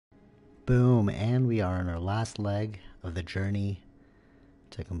Boom, and we are on our last leg of the journey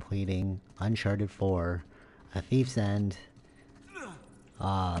to completing Uncharted 4, A Thief's End.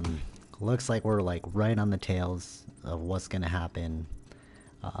 Looks like we're like right on the tails of what's gonna happen.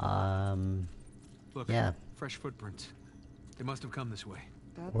 Look, yeah. Fresh footprints. They must have come this way.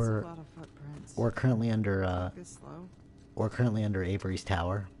 That's a lot of footprints. We're currently under Slow. we're currently under Avery's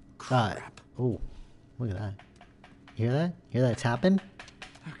tower. Crap. Oh, look at that. You hear that? Hear that tapping?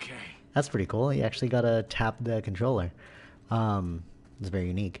 Okay. That's pretty cool. You actually gotta tap the controller. It's very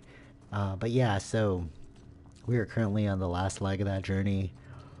unique. But yeah, so we are currently on the last leg of that journey.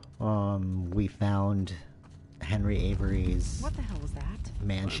 We found Henry Avery's What the hell was that?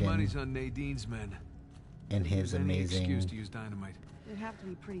 mansion. My money's on Nadine's men. In his Use any amazing excuse to use dynamite. It'd have to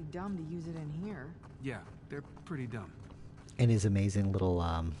be pretty dumb to use it in here. Yeah, they're pretty dumb. in his amazing little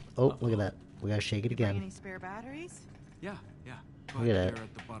oh, look at that. We gotta shake it Bring again. any spare batteries? Yeah. Look But at they're that.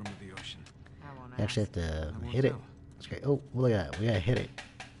 at the bottom of the ocean. I won't You actually have ask. to I won't hit it. tell. That's great. Oh, look at that. We gotta hit it.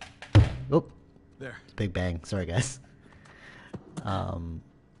 Oh, There. big bang. Sorry, guys.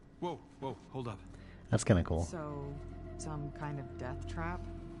 Whoa, hold up. That's kind of cool. So, some kind of death trap?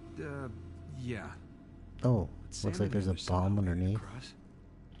 Yeah. Oh, But looks Sam like there's a and Sam are bomb somehow made it underneath. across.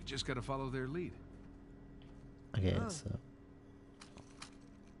 You just gotta follow their lead. Okay, Oh. so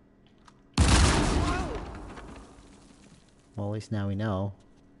well, at least now we know.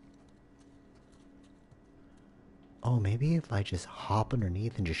 Oh, maybe if I just hop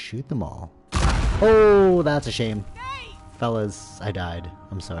underneath and just shoot them all. Oh, that's a shame. Fellas, I died.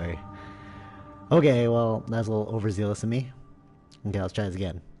 I'm sorry. Okay, well, that's a little overzealous of me. Okay, let's try this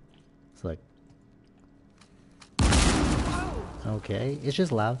again. It's like... Okay, it's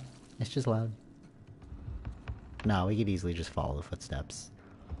just loud. It's just loud. No, we could easily just follow the footsteps.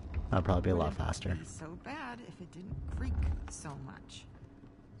 That'd probably be a lot faster. Wouldn't be so bad if it didn't creak so much.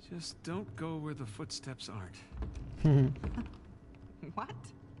 Just don't go where the footsteps aren't. What?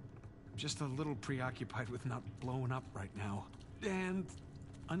 I'm just a little preoccupied with not blowing up right now. And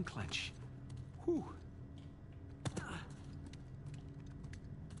unclench. Whew.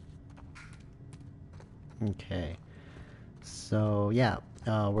 Okay. So, yeah,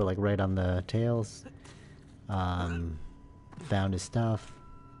 we're like right on the tails. Found his stuff.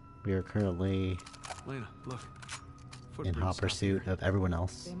 We are currently Lena, look. in Footprints hot stop pursuit here. of everyone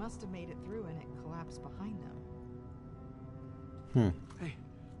else. They must have made it through and it collapsed behind them. Hey,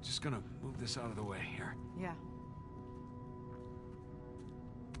 just gonna move this out of the way here. Yeah.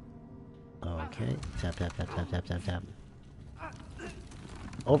 Okay. Tap, tap, tap, tap, tap, tap, tap.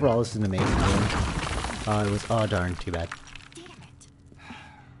 Overall, this is an amazing game. It was... Oh, darn. Too bad. Damn it.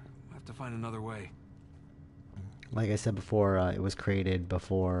 We'll have to find another way. Like I said before, it was created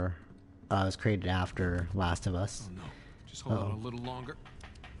before... it was created after Last of Us. Oh no. Just hold on a little longer.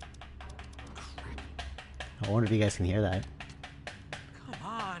 I wonder if you guys can hear that. Come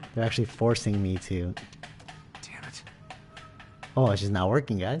on. They're actually forcing me to... Damn it. Oh, it's just not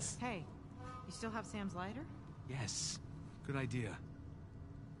working, guys. Hey, you still have Sam's lighter? Yes. Good idea.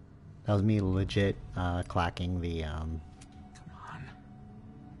 That was me legit clacking the Come on.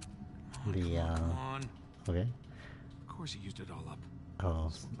 the Come on. okay. Of course he used it all up. Oh,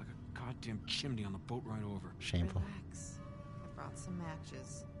 It's like a goddamn chimney on the boat right over. shameful. Relax. I brought some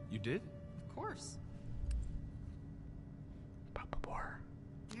matches. You did? Of course. Papa Boar.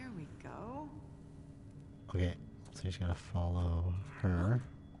 There we go. Okay, so you just gotta follow her.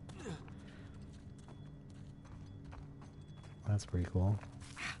 That's pretty cool.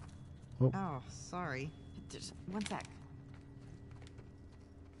 Oh, sorry. Just one sec.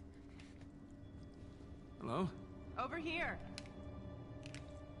 Hello? Over here.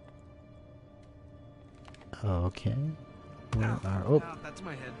 Okay. Where Ow, are... Oh, ow, that's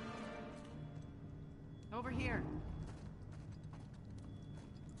my head. Over here.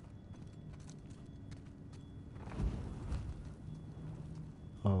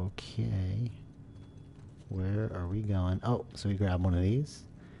 okay. Where are we going? Oh, so we grab one of these.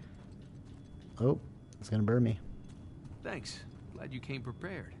 Oh, it's gonna burn me. Thanks. Glad you came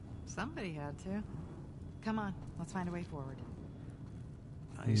prepared. Somebody had to. Come on, let's find a way forward.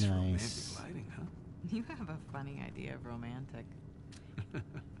 Nice, romantic Nice. lighting, huh? You have a funny idea of romantic.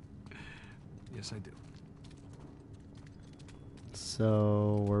 Yes, I do.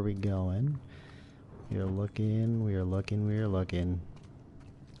 So, where are we going? We are looking, we are looking, we are looking.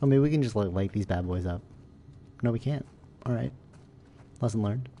 Oh, maybe we can just like light these bad boys up. No, we can't. Alright. Lesson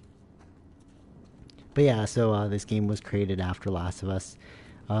learned. But yeah, so this game was created after Last of Us.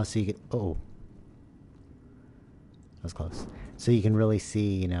 So you can... Oh. That was close. So you can really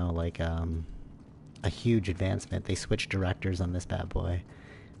see, you know, like a huge advancement. They switched directors on this bad boy.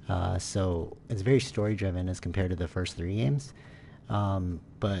 So it's very story driven as compared to the first 3 games.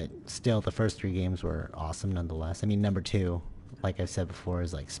 But still, the first 3 games were awesome nonetheless. I mean, number 2, like I said before,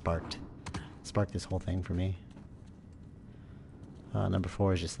 is like sparked this whole thing for me. Number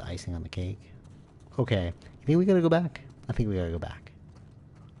 4 is just the icing on the cake. Okay, you think we gotta go back? I think we gotta go back.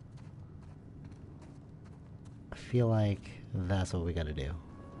 I feel like that's what we gotta do.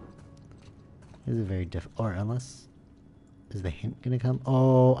 This is very or unless... Is the hint gonna come?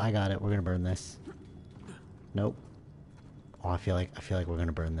 Oh, I got it. We're gonna burn this. Nope. Oh, I feel like we're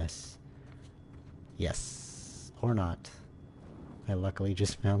gonna burn this. Yes. Or not. I luckily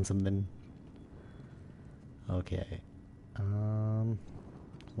just found something. Okay.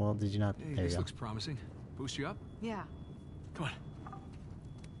 Well, did you not? Hey, there you this go. looks promising. Boost you up? Yeah. Come on.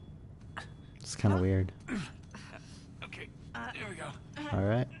 It's kind of weird. Okay, there we go. All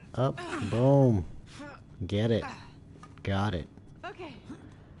right. Up. Boom. Get it. Got it. Okay.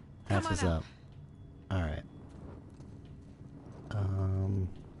 That's Come what's on up. All right.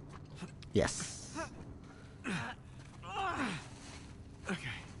 Yes. Okay,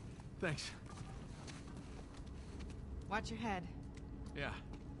 thanks. Watch your head. Yeah.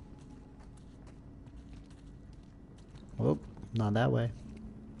 Whoop. Not that way.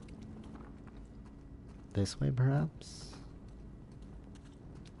 This way, perhaps?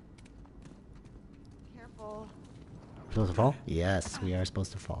 Careful. We're supposed to fall? Yes, we are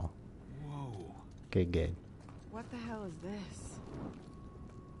supposed to fall. Whoa. Good, good. What the hell is this?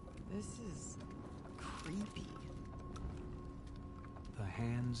 This is creepy. The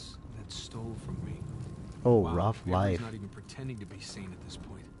hands that stole from me. Oh, Wow, rough Avery's life. not even pretending to be sane at this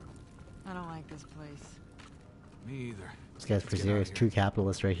point. I don't like this place. Me either. This guy's Let's for get serious. out of True here.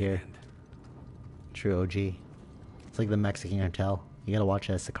 capitalist right here. And True OG. It's like the Mexican Cartel. You gotta watch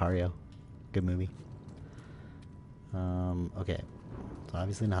that, Sicario. Good movie. Okay. So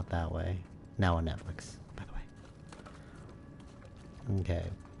obviously not that way. Now on Netflix, by the way. Okay.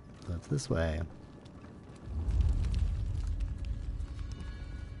 So it's this way.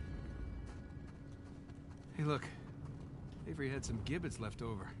 hey, look. Avery had some gibbets left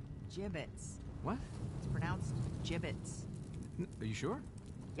over. Gibbets. What? It's pronounced gibbets. Are you sure?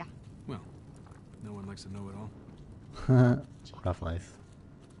 Yeah. Well, no one likes to know it all. Rough life.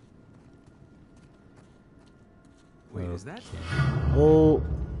 Wait, is that? Okay. Oh.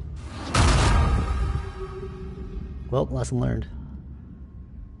 Well, lesson learned.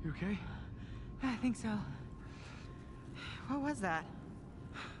 You okay? I think so. What was that?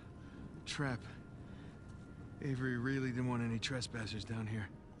 Trap. Avery really didn't want any trespassers down here.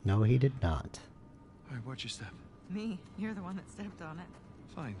 No, he did not. All right, watch your step. Me. You're the one that stepped on it.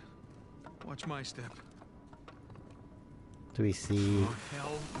 Fine. Watch my step. Do we see... Oh,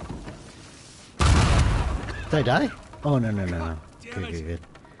 hell. Did I die? Oh, no, no, no, no. Damn Good, it. good, good.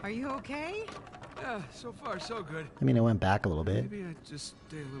 Are you okay? Yeah, so far so good. I mean, it went back a little bit. Maybe I just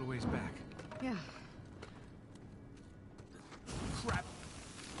stay a little ways back. Yeah. Crap.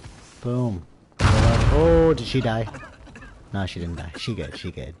 Boom. Oh, did she die? No, she didn't die. She good,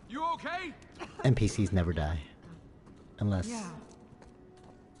 she good. You okay? NPCs never die. Unless Yeah.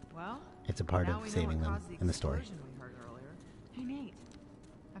 Well, it's a part now of we know saving what them caused the in the story. explosion we heard earlier. Hey, Nate.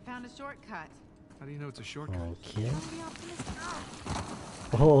 I found a shortcut. How do you know it's a shortcut? Okay. Don't be optimistic.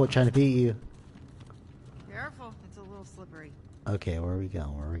 Oh, trying to beat you. Careful. It's a little slippery. Okay, where are we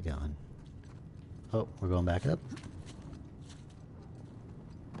going? Where are we going? Oh, we're going back up.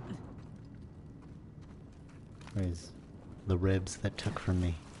 Where's the ribs that took from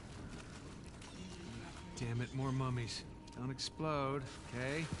me? Damn it, more mummies. Don't explode,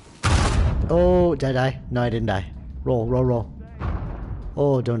 okay? Oh, did I die? No, I didn't die. Roll, roll, roll.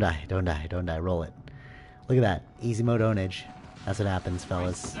 Oh, don't die, don't die, don't die. Roll it. Look at that. Easy mode ownage. That's what happens,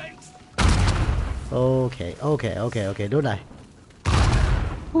 fellas. Okay, okay, okay, okay. Don't die.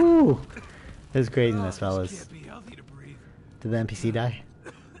 Woo! This is craziness, This fellas. can't be healthy to breathe. Did the NPC die?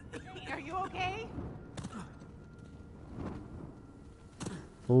 Are you okay?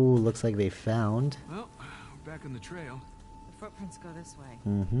 Oh, looks like they found. Well, we're back on the trail. The footprints go this way.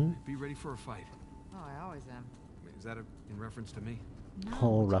 Mm-hmm. Be ready for a fight. Oh, I always am. Wait, is that in reference to me? No, Oh,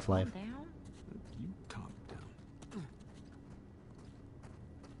 would you rough calm life. down? You calm down.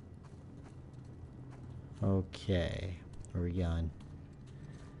 Okay. Where are we going?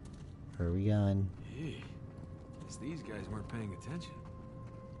 Where are we going? Hey, guess these guys weren't paying attention.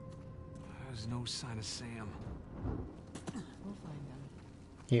 There's no sign of Sam. We'll find them.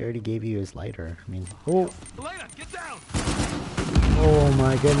 He already gave you his lighter. I mean, oh, Elena, get down! oh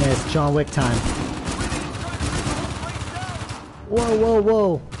my goodness, John Wick time. Whoa, whoa,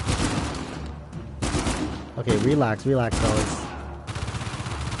 whoa. Okay, relax, relax, fellas.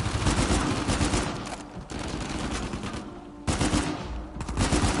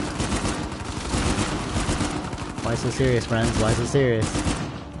 Why so serious, friends? Why so serious?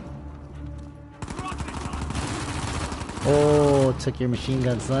 Oh, took your machine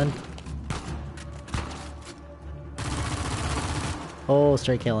gun, son. Oh,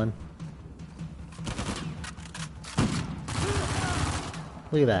 straight killing.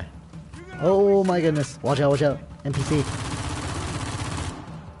 Look at that. Oh my goodness. Watch out, watch out. NPC.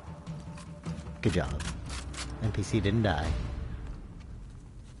 Good job. NPC didn't die.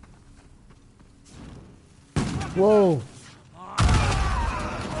 Whoa!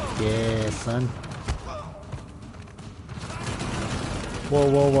 Yeah, son. Whoa,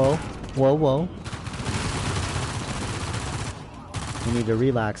 whoa, whoa. Whoa, whoa. We need to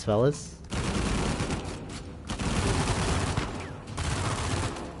relax, fellas.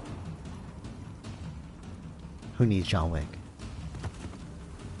 Who needs John Wick?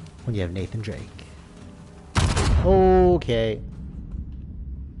 When you have Nathan Drake. Okay.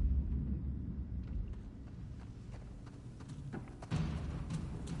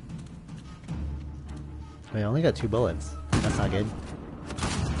 Wait, I only got 2 bullets. That's not good.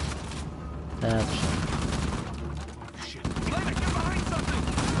 That's a shame.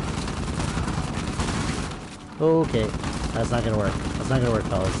 Okay. That's not gonna work. That's not gonna work,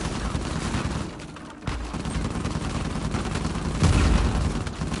 fellas.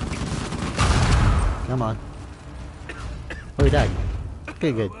 Come on. Oh, he died.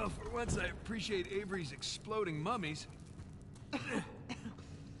 Good, good. Well, for once I appreciate Avery's exploding mummies.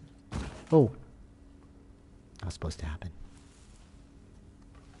 Oh. That was supposed to happen.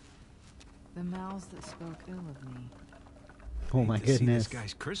 The mouths that spoke ill of me. Oh my Hate to see goodness. this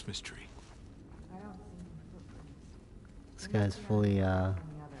guy's Christmas tree. I don't see any footprints. This guy's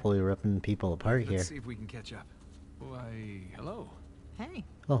fully ripping people apart here. Let's see if we can catch up. Why, hello. Hey,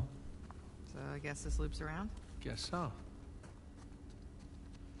 Oh. so I guess this loops around? Guess so.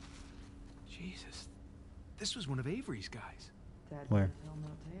 Jesus. This was one of Avery's guys. Dead Where? men tell no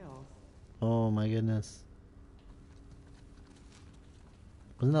tales. Oh my goodness.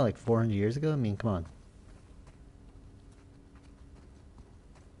 Wasn't that like 400 years ago? I mean, come on.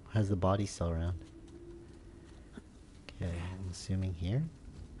 How's the body still around? Okay, I'm assuming here?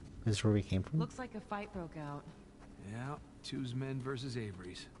 This is where we came from? Looks like a fight broke out. Yeah, two's men versus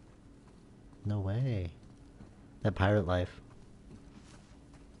Avery's. No way. That pirate life.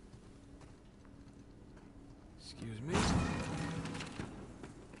 Excuse me.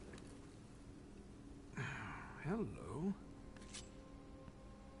 Hello.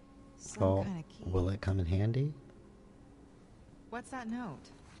 Some Oh, kind of key. will it come in handy? What's that note?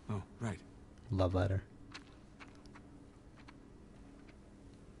 Oh, right. Love letter.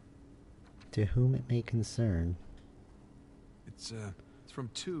 To whom it may concern. It's from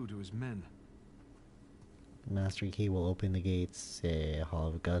two to his men. Master key will open the gates. Hall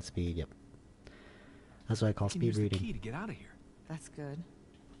of Godspeed. Yep. That's what I call You can speed use the reading. key to get out of here. That's good.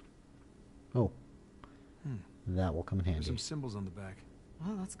 Oh. That will come in There's handy. some symbols on the back.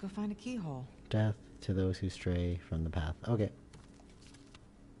 Well, let's go find a keyhole. Death to those who stray from the path. Okay.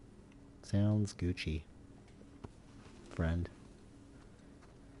 Sounds Gucci. Friend.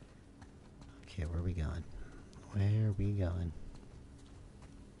 Okay, where are we going? Where are we going?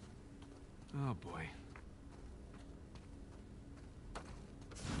 Oh boy.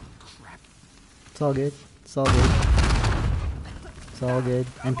 Crap. It's all good. It's all good. It's all good.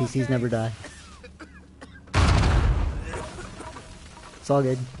 NPCs never die. It's all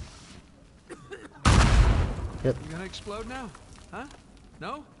good. Yep. You gonna explode now? Huh?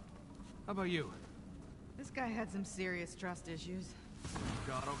 No? How about you? This guy had some serious trust issues.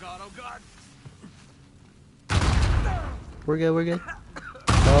 God, oh God, oh God! We're good, we're good.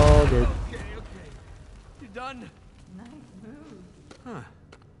 All good. Okay. You done? Nice move. Huh.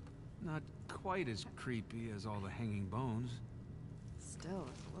 Not quite as creepy as all the hanging bones. Still,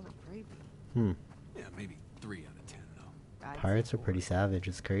 it's a little creepy. Yeah, maybe 3 out of 10, though. I'd say Pirates are 4. pretty savage.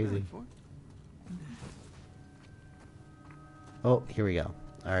 It's crazy. Really, 4? Oh, here we go.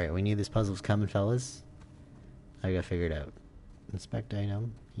 Alright, we knew this puzzle's coming, fellas. I got figured out. Inspect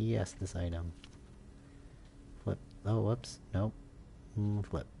item. Yes, this item. Flip. Oh, whoops. Nope.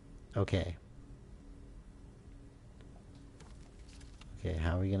 Flip. Okay. Okay,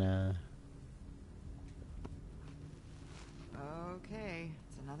 how are we gonna... Okay,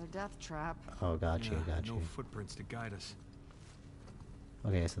 it's another death trap. Oh, got you, Yeah, got no you. footprints to guide us.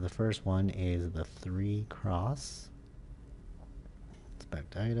 Okay, so the first one is the 3 cross.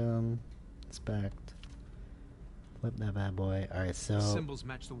 Inspect item. Inspect. Flip that bad boy. Alright, so... The symbols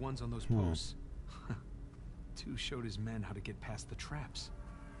match the ones on those posts. 2 showed his men how to get past the traps.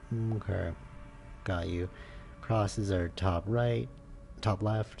 Okay. Got you. Crosses are top right, top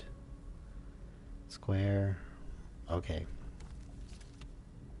left, square, Okay.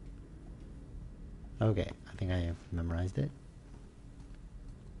 Okay, I think I have memorized it.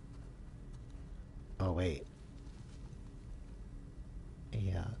 Oh, wait.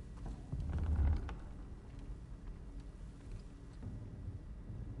 Yeah.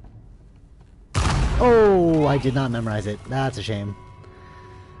 Oh, I did not memorize it. That's a shame.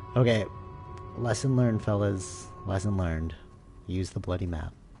 Okay. Lesson learned, fellas. Lesson learned. Use the bloody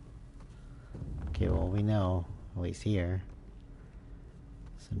map. Okay, well, we know, at least here.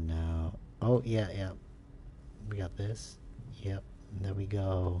 So now... Oh, yeah, yeah. We got this. Yep. And there we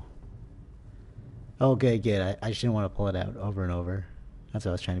go. Oh, good, good. I just didn't want to pull it out over and over. That's why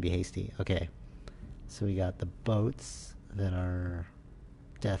I was trying to be hasty. Okay. So we got the boats that are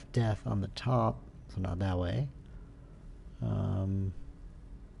death on the top. So not that way.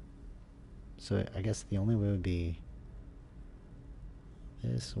 So I guess the only way would be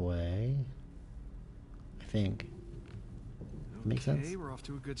this way. I think. Makes sense? Okay, we're off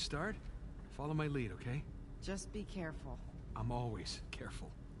to a good start. Follow my lead, okay? Just be careful, I'm always careful.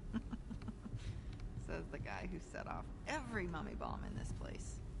 says the guy who set off every mummy bomb in this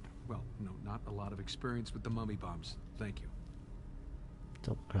place. Well, no, not a lot of experience with the mummy bombs. Thank you.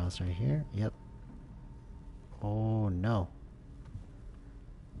 Double cross right here. Yep. Oh no.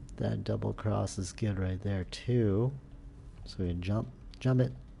 That double cross is good right there too. So we jump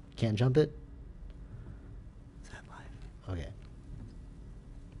it. Can't jump it. Is that live? Okay.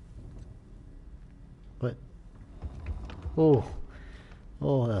 What? Oh.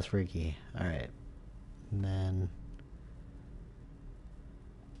 Oh, that's freaky. Alright. And then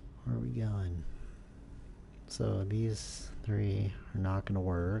where are we going? So these three are not going to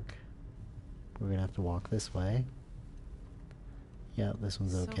work. We're going to have to walk this way. Yeah, this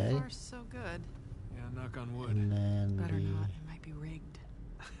one's okay. So far, so good. Yeah, knock on wood. And then Better we not. It might be rigged.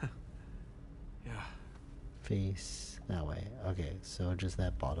 Yeah. face that way. Okay, so just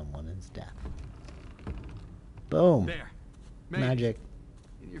that bottom one is death. Boom! There. Made it. Magic.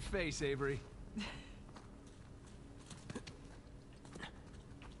 In your face, Avery.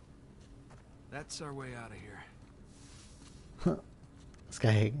 That's our way out of here. Huh. This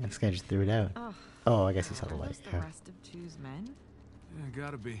guy just threw it out. Oh, Oh, I guess he saw the are light. those the Yeah. rest of Chu's men? Yeah,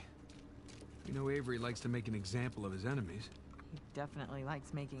 gotta be. You know Avery likes to make an example of his enemies. He definitely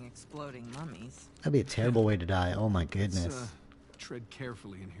likes making exploding mummies. That'd be a terrible way to die. Oh my Let's, goodness. tread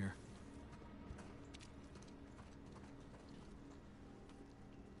carefully in here.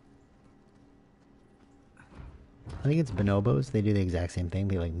 I think it's bonobos. They do the exact same thing.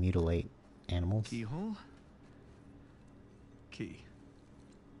 They like mutilate animals. Keyhole? Key.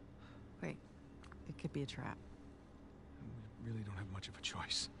 Wait, it could be a trap. We really don't have much of a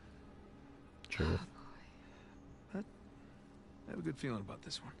choice. True. But I have a good feeling about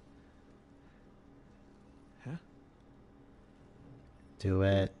this one. Huh? Do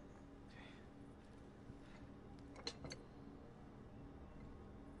it.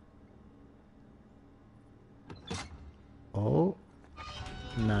 Oh,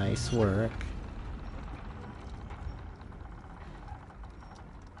 nice work.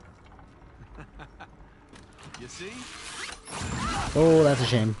 You see? Oh, that's a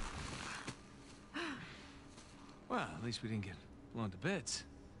shame. Well, at least we didn't get blown to bits.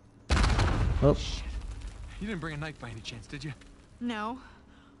 Oh, Shit. You didn't bring a knife by any chance, did you? No.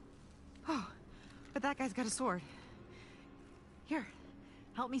 Oh, but that guy's got a sword. Here,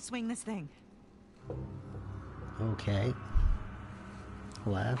 help me swing this thing. okay.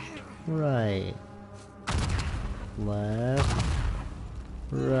 Left, right. Left,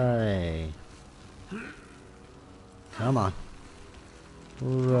 right. Come on.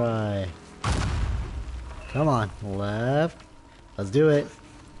 Right. Come on. Left. Let's do it.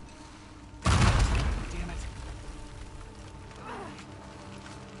 Damn it.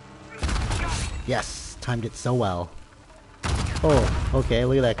 Yes. Timed it so well. Oh, okay.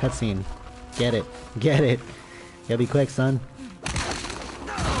 Look at that cutscene. Get it. Get it. Gotta be quick, son.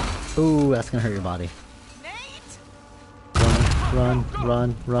 Ooh, that's gonna hurt your body. Nate! Run, run,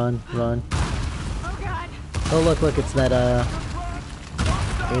 run, run, run. Oh God! Oh, look, it's that,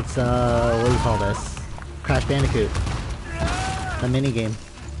 it's, what do you call this? Crash Bandicoot. A mini game.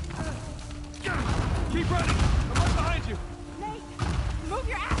 Keep running! I'm right behind you! Nate! Move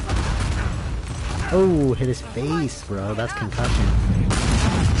your ass! Oh, hit his face, bro. That's concussion.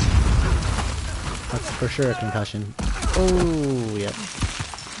 That's for sure a concussion. Oh, yep.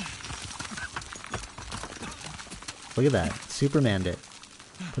 Look at that. Supermaned it.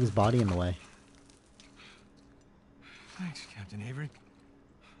 Put his body in the way. Thanks, Captain Avery.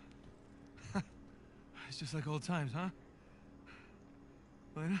 It's just like old times, huh?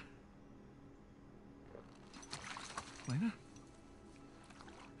 Lena? Lena?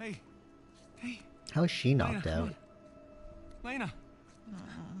 Hey. Hey. How is she knocked Lena, come out? on. Lena.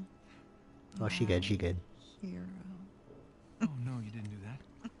 Oh, she good, she good. Hero. Oh, no, you didn't do that.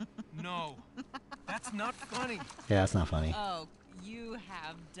 No. That's not funny. Yeah, that's not funny. Oh, you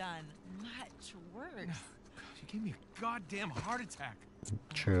have done much worse. You gave me a goddamn heart attack.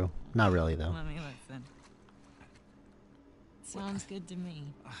 True. Not really, though. Let me listen. Sounds good to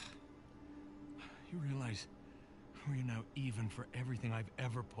me. You realize we're now even for everything I've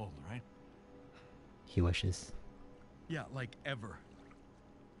ever pulled, right? He wishes. Yeah, like ever.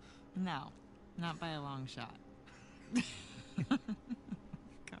 No, not by a long shot.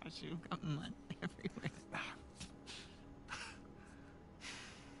 Gosh, you've got mud everywhere.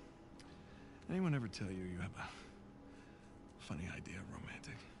 Anyone ever tell you have a funny idea of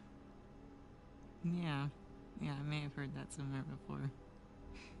romantic? Yeah, I may have heard that somewhere before.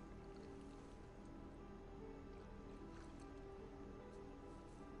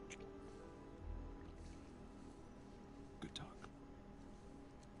 Good talk.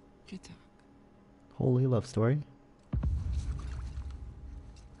 Good talk. Holy love story.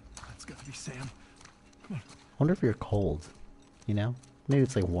 That's gotta be Sam. I wonder if you're cold. You know? Maybe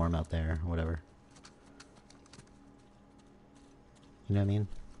it's like warm out there or whatever. You know what I mean?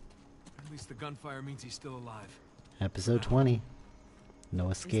 At least the gunfire means he's still alive. Episode 20. No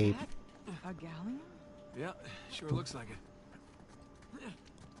Is escape. that a galleon? Yeah, sure looks like it.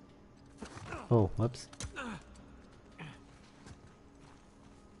 Oh, whoops.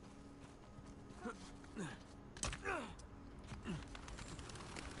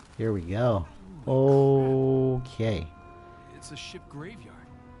 Here we go. Okay. It's a ship graveyard.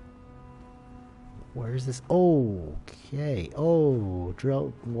 Where is this? Okay. Oh,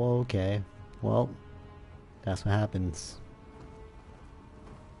 drill. Well, okay. Well, that's what happens.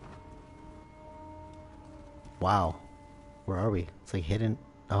 Wow. Where are we? It's like hidden.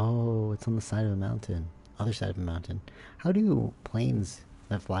 Oh, it's on the side of a mountain. Other side of a mountain. How do planes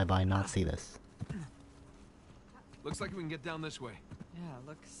that fly by not see this? Looks like we can get down this way. Yeah,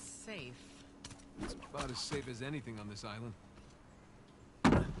 looks safe. It's about as safe as anything on this island.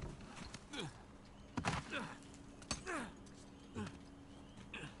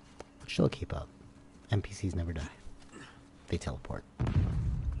 She'll keep up. NPCs never die. They teleport.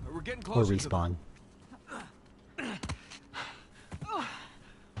 We're getting Or closer. respawn. Crap.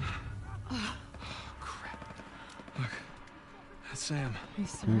 Look, that's Sam.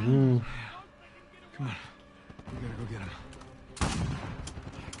 He's surrounded. Come on, we gotta go get him.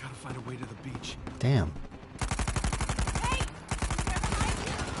 Gotta find a way to the beach. Damn.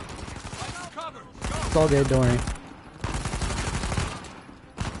 Cover. Go. It's all good, don't worry.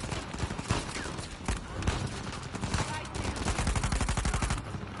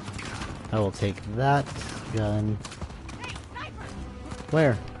 I will take that gun.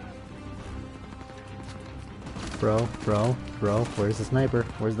 Where? Bro, where's the sniper?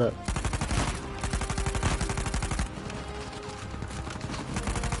 Where's the...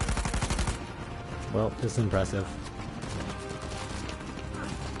 Well, this is impressive.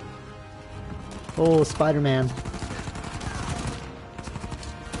 Oh, Spider-Man.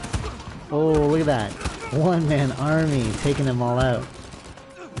 Oh, look at that. One-man army taking them all out.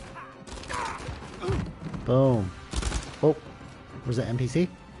 Boom. Oh, where's that NPC?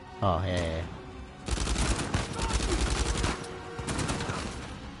 Oh, yeah.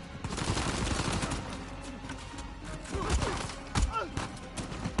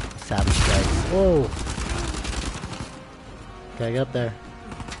 Savage strikes. Whoa. Gotta get up there.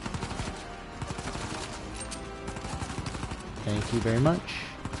 Thank you very much.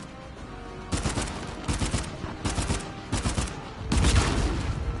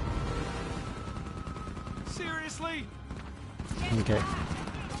 Seriously? Okay.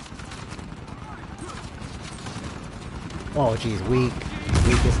 Oh, geez,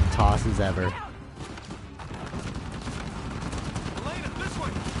 weakest tosses ever. Elena, this way.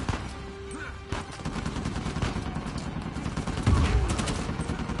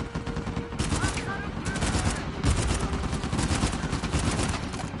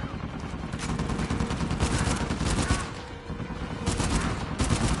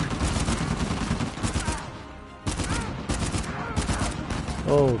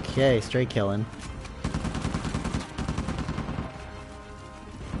 Okay, straight killing.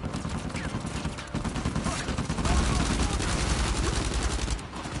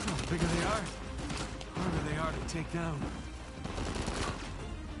 The bigger they are, the harder they are to take down.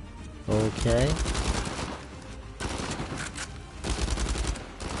 Okay.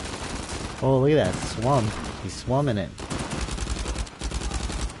 Oh, look at that swum. He's swimming it.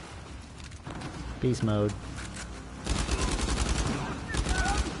 Beast mode.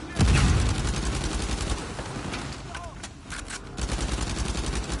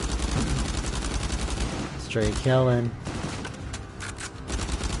 Straight killing.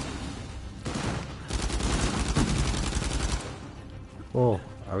 Oh,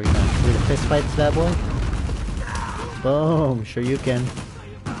 are we gonna fist fight this bad boy? Boom! Sure you can.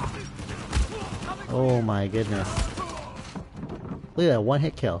 Oh my goodness. Look at that, one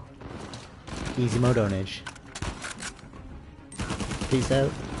hit kill. Easy mode ownage. Peace out.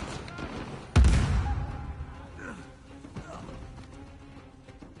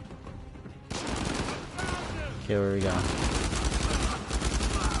 Okay, where are we going?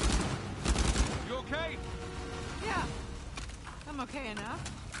 You okay? Yeah. I'm okay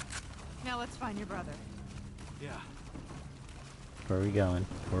enough. Now let's find your brother. Yeah. Where are we going?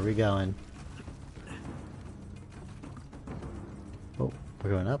 Where are we going? Oh, we're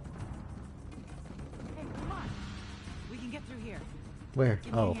going up? Hey, come on. We can get through here. Where?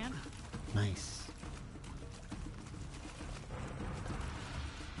 Give me Oh, a hand. nice.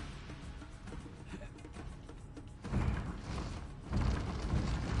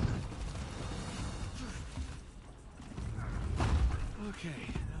 Okay,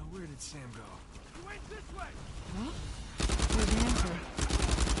 now where did Sam go? He went this way! Well, there's the answer.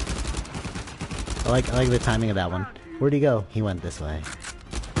 I like the timing of that one. Where'd he go? He went this way.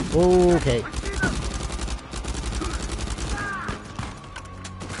 Okay.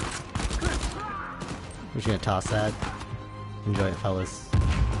 We're just gonna toss that. Enjoy it, fellas.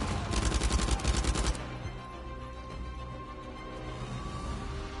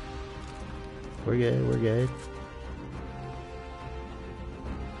 We're good, we're good.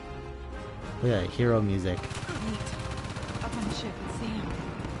 Look at that hero music. Neat. Up on the ship with Sam.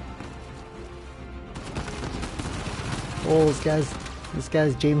 Oh, this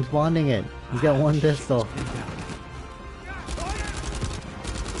guy's James Bonding it. He's got one pistol.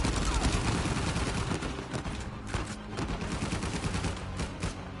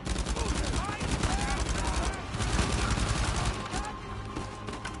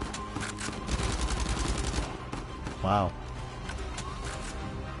 Wow.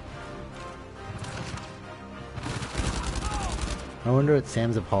 I wonder what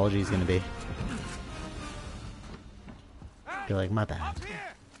Sam's apology is gonna be. Be like, my bad.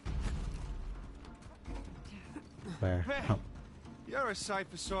 Where? Hey, Oh, you're a sight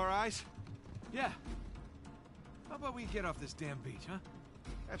for sore eyes. Yeah. How about we get off this damn beach, huh?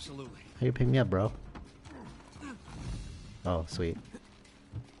 Absolutely. how you pick me up, bro? Oh, sweet.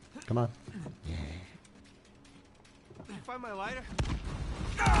 Come on. Yeah. Did you find my lighter?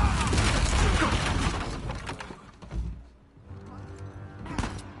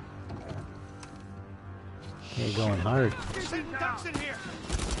 You're going hard. You're shooting ducks in here.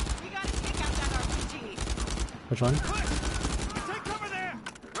 We gotta take out that RPG. Which one? Take cover there.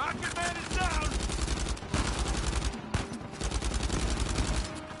 Rocket Man is down.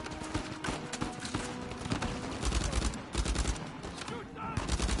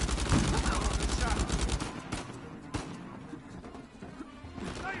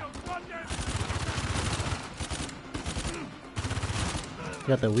 You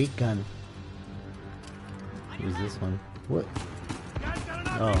got the weak gun. Use this one. What?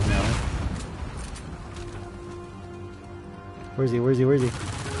 Oh no. Where's he? Where's he? Where's he?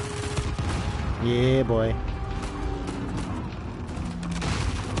 Yeah, boy.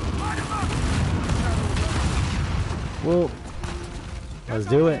 Whoa. Let's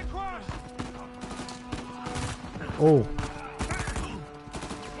do it. Oh.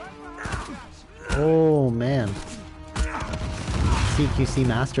 Oh man. CQC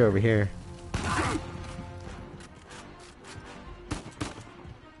master over here.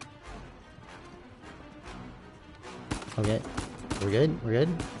 Okay. We're good? We're good?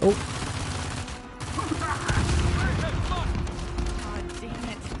 Oh! God damn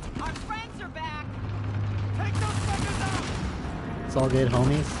it. Our friends are back. Take those suckers out. It's all good,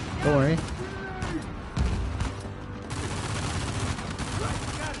 homies. Don't worry.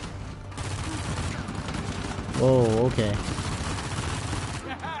 Oh, okay.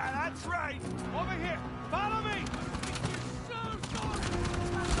 Yeah, that's right. Over here. Follow me. Go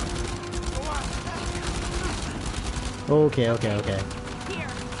on. Okay, okay, okay. Here.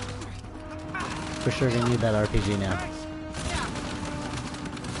 For sure gonna need that RPG now. Yeah.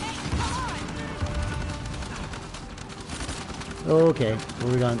 Hey, come on. Okay, where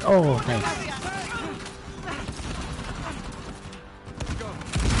are we going? Oh, thanks.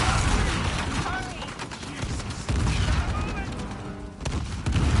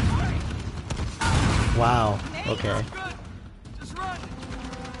 Wow, okay. Good. Just run.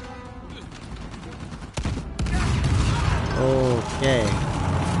 Okay.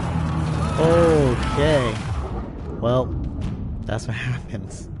 Okay. Well, that's what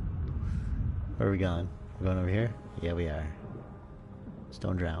happens. Where are we going? We're going over here? Yeah, we are. Just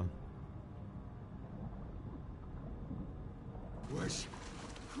don't drown. Worst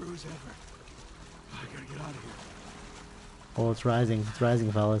cruise ever. I gotta get out of here. Oh, it's rising. It's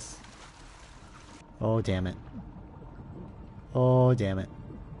rising, fellas. Oh, damn it. Oh, damn it.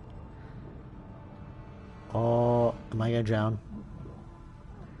 Oh, am I gonna drown?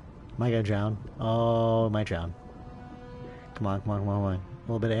 Am I gonna drown? Oh, I might drown. Come on, come on, come on, come on. A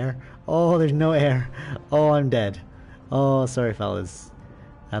little bit of air. Oh, there's no air. Oh, I'm dead. Oh, sorry, fellas.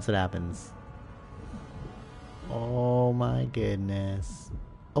 That's what happens. Oh my goodness.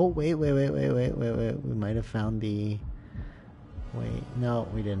 Oh, wait. We might have found the... Wait, no,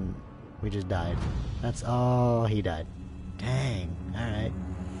 we didn't. We just died. That's... Oh, he died. Dang. Alright.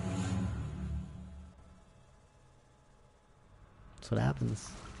 That's what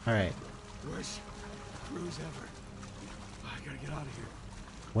happens. Alright. Worst cruise ever. I gotta get out of here.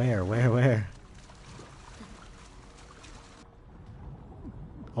 Where?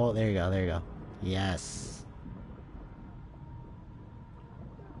 Oh, there you go. Yes.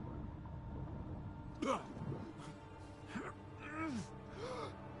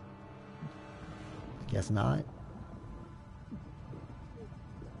 Guess not.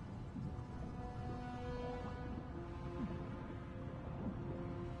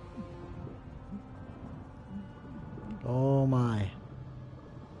 Oh my.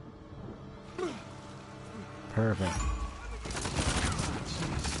 Perfect.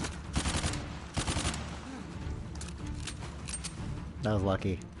 That was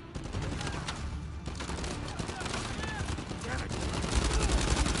lucky.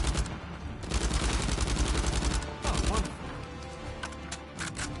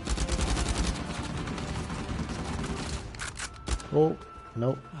 Oh,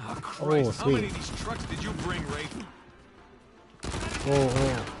 nope. Oh, Christ. Oh, How many sweet. of these trucks did you bring, Rafe?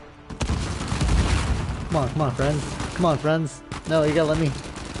 Oh. Come on, friends. Come on, friends. No, you gotta let me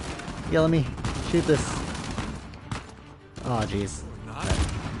shoot this. Oh, jeez. Not.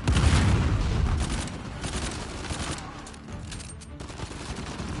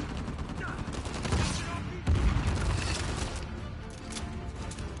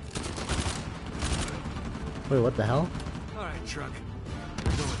 Wait, what the hell? All right, truck.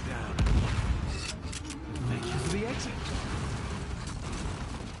 We're going down. Thank you for the exit.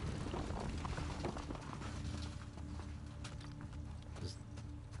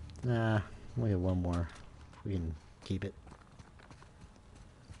 Nah, we have one more. We can keep it.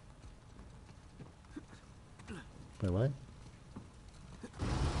 Wait, what?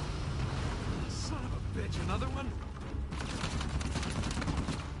 Son of a bitch, another one?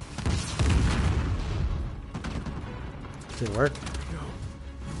 Does it work?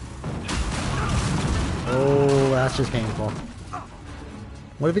 Oh, that's just painful.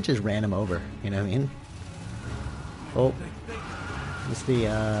 What if it just ran him over? You know what I mean? Oh. It's the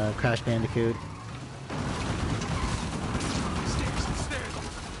Crash Bandicoot.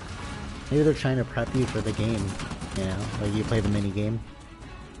 Maybe they're trying to prep you for the game, you know? Like you play the mini game.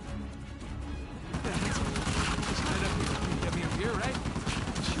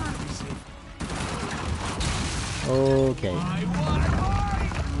 Okay.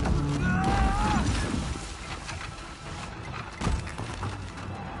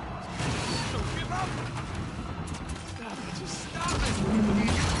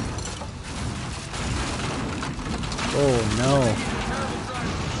 Oh no.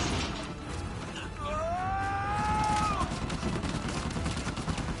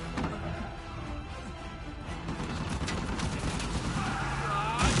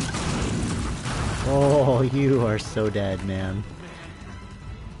 Oh, you are so dead, man.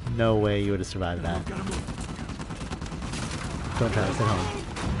 No way you would have survived that. Don't try this at home.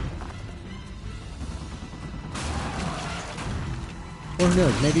 Or who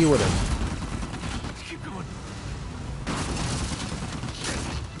knows, maybe you would have.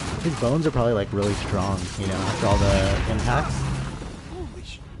 His bones are probably like really strong, you know, after all the impacts.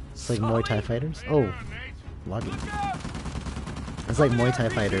 It's like Muay Thai fighters. Oh, lucky. It's like Muay Thai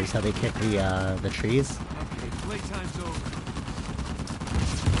fighters, how they kick the trees. Okay, playtime's over.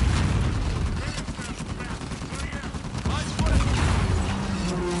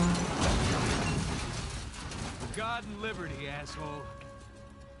 God and liberty, asshole.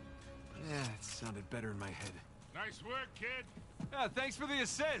 Yeah, it sounded better in my head. Nice work, kid. Yeah, thanks for the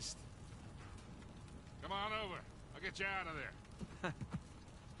assist. Come on over. I'll get you out of there.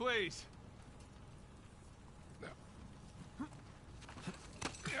 Please.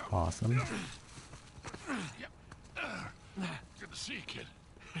 Awesome. Good to see you, kid.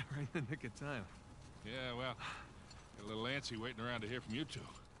 Right in the nick of time. Yeah, well, got a little antsy waiting around to hear from you two.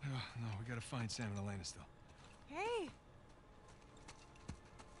 No, we gotta find Sam and Elena still. Hey!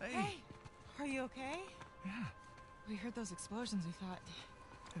 Hey! Are you okay? Yeah. We heard those explosions, we thought.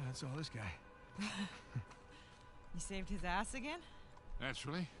 Yeah, that's all this guy. You saved his ass again?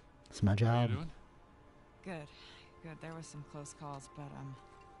 Naturally. It's my How job. you doing? Good. Good. There was some close calls, but,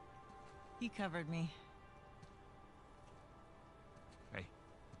 he covered me. Hey.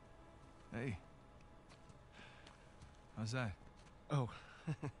 Hey. How's that? Oh.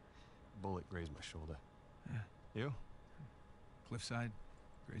 Bullet grazed my shoulder. Yeah. You? Cliffside.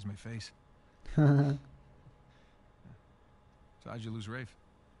 Grazed my face. Hmm. So how'd you lose Rafe?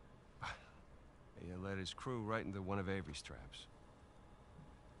 He led his crew right into one of Avery's traps.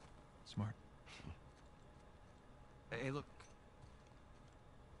 Smart. Hey, look.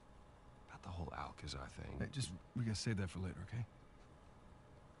 About the whole Alcazar thing. Hey, we gotta save that for later, okay?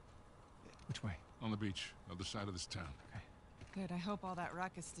 Which way? On the beach, other side of this town. Okay. Good. I hope all that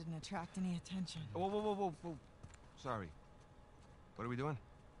ruckus didn't attract any attention. Whoa, whoa, whoa, whoa, whoa. Sorry. What are we doing?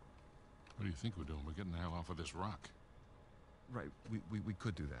 What do you think we're doing? We're getting the hell off of this rock. Right, we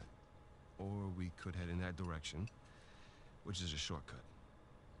could do that. Or we could head in that direction, which is a shortcut.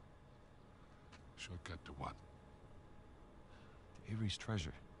 Shortcut to what? To Avery's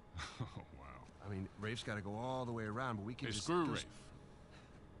treasure. Oh, wow. I mean, Rafe's got to go all the way around, but we can Hey, just... screw Rafe.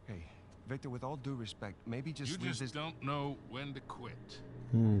 Hey, Victor, with all due respect, maybe just You leave just this... don't know when to quit.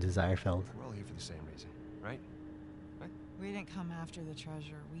 Desire filled. We're all here for the same reason, right? We didn't come after the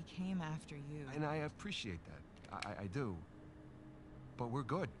treasure. We came after you. And I appreciate that. I do. But we're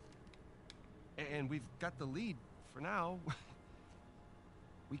good. And we've got the lead for now.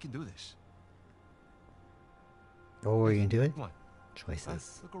 We can do this. Oh, are you gonna do it? Come on.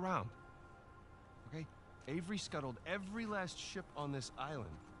 Choices. Look around. Okay? Avery scuttled every last ship on this island.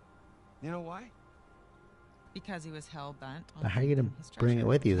 You know why? Because he was hell-bent on But how are you gonna keeping his bring treasure, it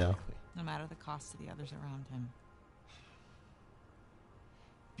with you, though? no matter the cost to the others around him.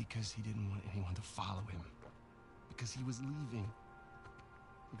 Because he didn't want anyone to follow him. Because he was leaving.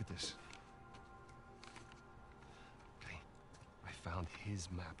 Look at this. Okay. I found his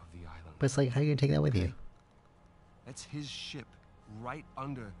map of the island. But it's like, how are you gonna take that with you? That's his ship right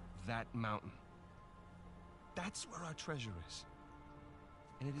under that mountain. That's where our treasure is.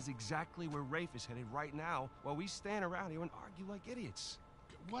 And it is exactly where Rafe is headed right now while we stand around here and argue like idiots.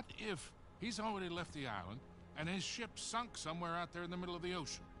 What if he's already left the island and his ship sunk somewhere out there in the middle of the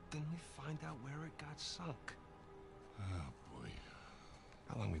ocean? Then we find out where it got sunk. Oh, boy.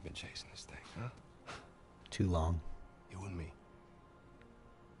 How long we been chasing this thing, huh? Too long. You and me.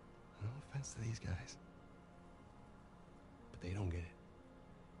 No offense to these guys. But they don't get it.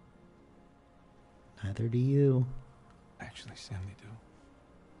 Neither do you. Actually, Sam, they do.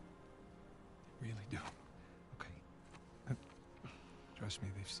 They really do. Okay. Trust me,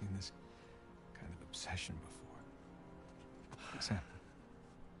 they've seen this kind of obsession before. Sam,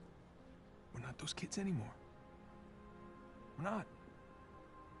 we're not those kids anymore. We're not.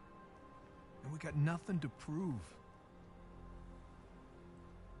 And we got nothing to prove.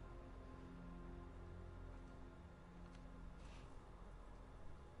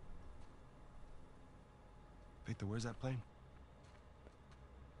 Victor, where's that plane?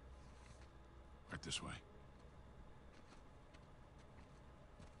 Right this way.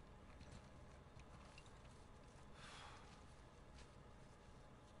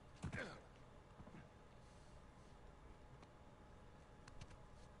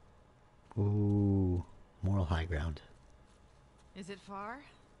 Ooh, moral high ground. Is it far?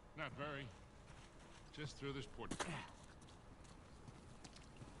 Not very. Just through this port.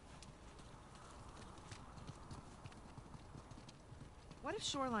 What if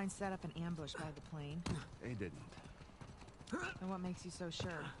Shoreline set up an ambush by the plane? They didn't. And what makes you so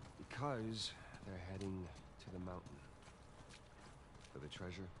sure? Because they're heading to the mountain. For the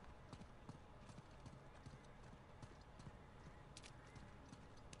treasure.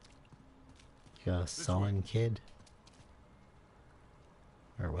 You got a sullen kid.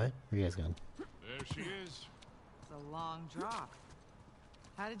 Or what? Where are you guys going? There she is. It's a long drop.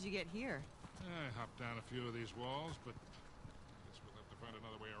 How did you get here? I hopped down a few of these walls, but I guess we'll have to find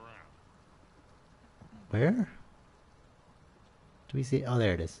another way around. Where? Do we see? Oh,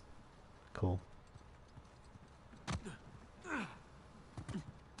 there it is. Cool.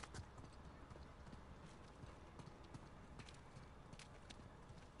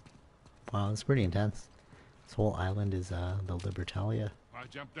 Wow, that's pretty intense. This whole island is the Libertalia. I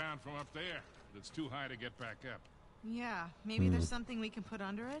jumped down from up there, but it's too high to get back up. Yeah, maybe there's something we can put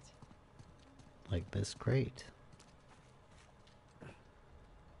under it? Like this crate.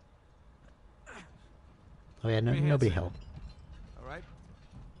 Oh yeah, no, Give me a hand, nobody Sam. helped. All right?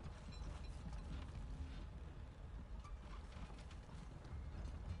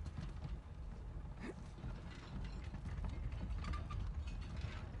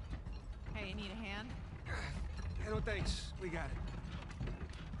 Need a hand? Hey, no thanks. We got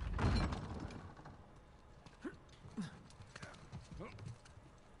it.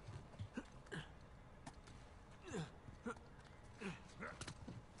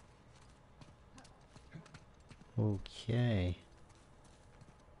 Okay.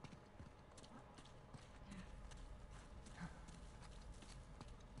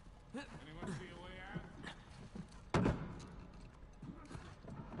 Anyone see a way out?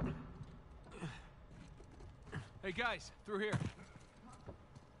 Hey guys, through here.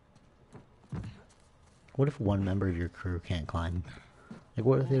 What if one member of your crew can't climb? Like,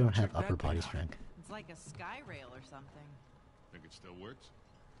 what if they don't have Check that upper body thing out. strength? It's like a sky rail or something. Think it still works?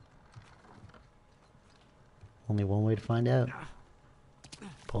 Only one way to find out.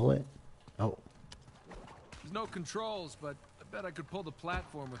 Pull it. Oh, There's no controls, but I bet I could pull the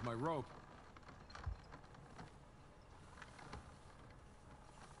platform with my rope.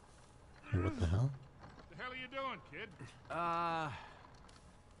 wait, what the hell? The hell are you doing, kid? I'm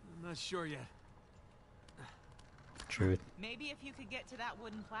not sure yet. Truth. Maybe if you could get to that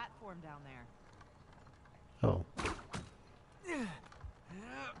wooden platform down there. Oh.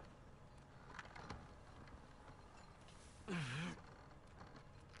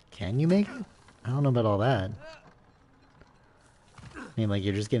 Can you make it? I don't know about all that. I mean, like,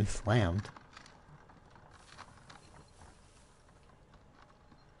 you're just getting slammed.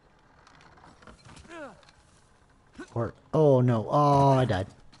 Or, oh no, oh, I died.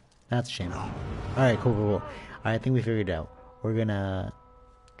 That's a shame. Alright, cool, cool, cool. Alright, I think we figured it out. We're gonna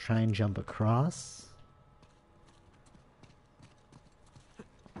try and jump across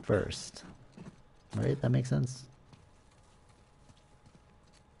first. Right? That makes sense?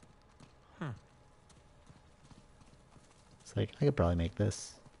 It's like, I could probably make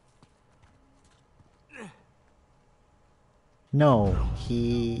this. No,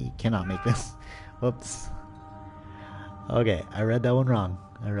 he cannot make this. Whoops. Okay, I read that one wrong.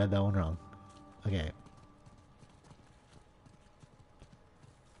 Okay.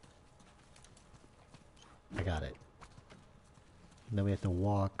 I got it. And then we have to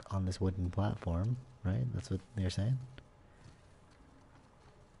walk on this wooden platform, right? That's what they're saying?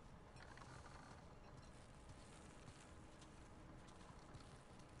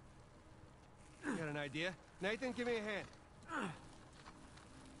 You got an idea? Nathan, give me a hand.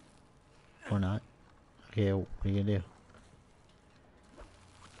 Or not? Okay, what are you gonna do?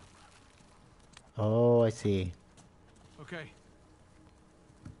 Oh, I see. Okay.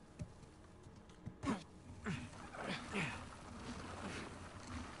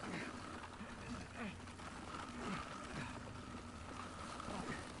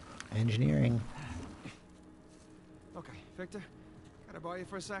 Engineering. Okay, Victor, can I borrow you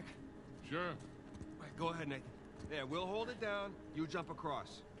for a sec? Sure. Right, go ahead, Nathan. There, we'll hold it down. You jump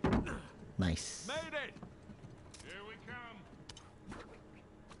across. Nice. Made it! Here we come.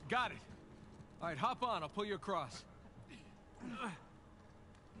 Got it. All right, hop on. I'll pull you across.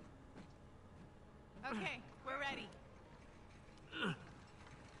 Okay, we're ready.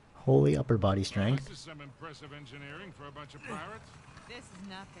 Holy upper body Well, strength. this is some impressive engineering for a bunch of pirates. This is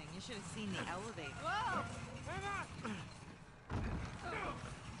nothing. You should have seen the elevator. Whoa! Hang on!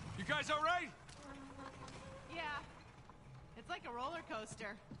 You guys all right? Yeah. It's like a roller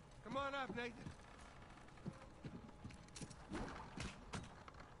coaster. Come on up, Nathan.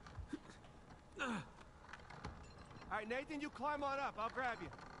 All right, Nathan, you climb on up. I'll grab you.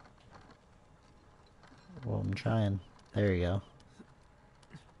 Well, I'm trying. There you go.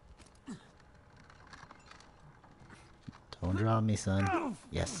 Don't drop me, son.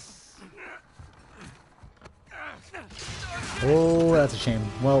 Yes. Oh, that's a shame.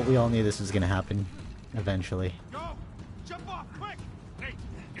 Well, we all knew this was gonna happen eventually. Go! Jump off, quick! Nate,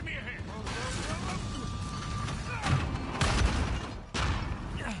 give me a hand.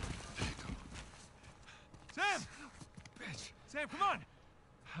 Sam! Sam, come on!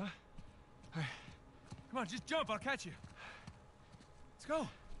 Huh? All right. Come on, just jump. I'll catch you. Let's go.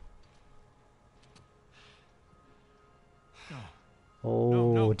 No. Oh,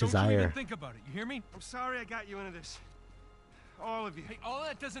 No, don't desire. you even think about it. You hear me? I'm sorry I got you into this. All of you. Hey, all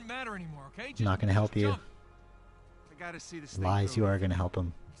that doesn't matter anymore, okay? I'm not gonna help you. jump. I gotta see this thing Lies, through. you are gonna help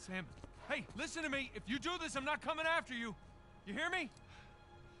him. Sam, hey, listen to me. If you do this, I'm not coming after you. You hear me?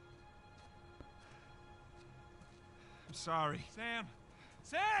 I'm sorry. Sam!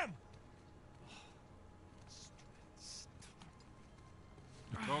 Sam!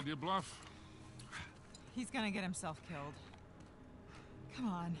 I called you bluff. He's gonna get himself killed. Come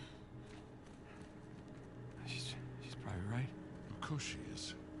on. She's probably right. Of course she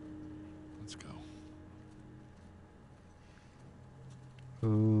is. Let's go.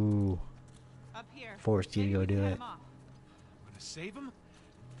 'Ooh. here. forced you to Maybe go we can do head it. him off. I'm gonna save him, and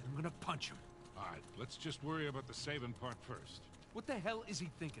I'm gonna punch him. All right, let's just worry about the saving part first. What the hell is he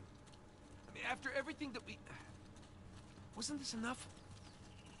thinking? I mean, after everything that we... Wasn't this enough?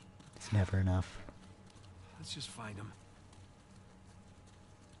 It's never enough. Let's just find him.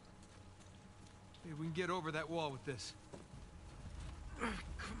 Maybe we can get over that wall with this.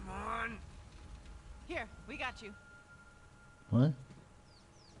 Come on. Here, we got you. What?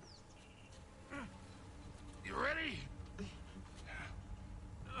 You ready?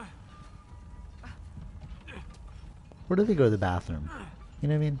 Where do they go to the bathroom? You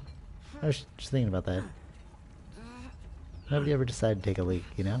know what I mean? I was just thinking about that. Nobody ever decided to take a leak,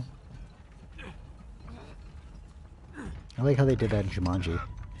 you know? I like how they did that in Jumanji.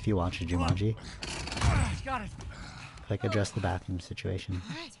 If you watch Jumanji, Got it. like address the bathroom situation.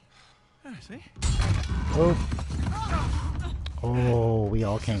 There, see? Oh! Oh, we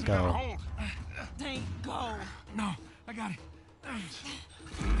all can't Gotta go. hold. Dang, go. No, I got it.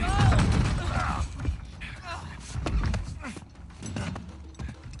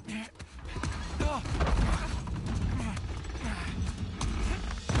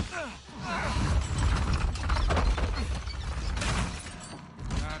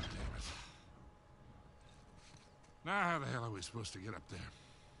 God damn it. Now how the hell are we supposed to get up there?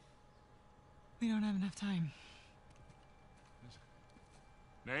 We don't have enough time.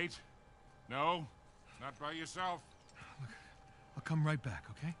 Nate? No? Not by yourself? I'll come right back,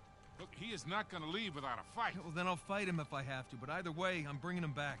 okay? Look, he is not gonna leave without a fight. Yeah, well, then I'll fight him if I have to, but either way, I'm bringing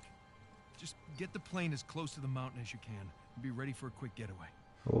him back. Just get the plane as close to the mountain as you can, and be ready for a quick getaway.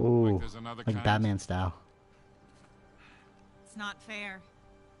 Ooh, there's another like kind? Batman style. It's not fair.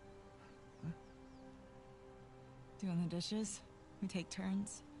 Doing the dishes, we take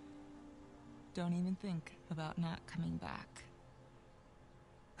turns. Don't even think about not coming back.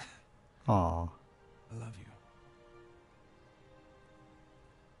 Aw. I love you.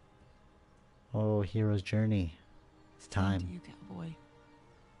 Oh, hero's journey. It's time. You cowboy.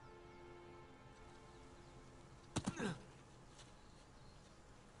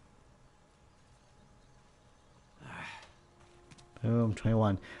 Boom,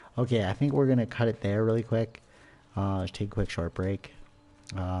 21. Okay, I think we're going to cut it there really quick. Just take a quick short break.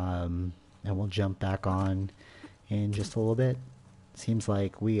 And we'll jump back on in just a little bit. Seems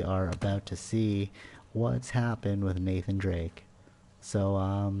like we are about to see what's happened with Nathan Drake.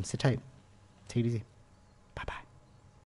 So, sit tight. Take it easy.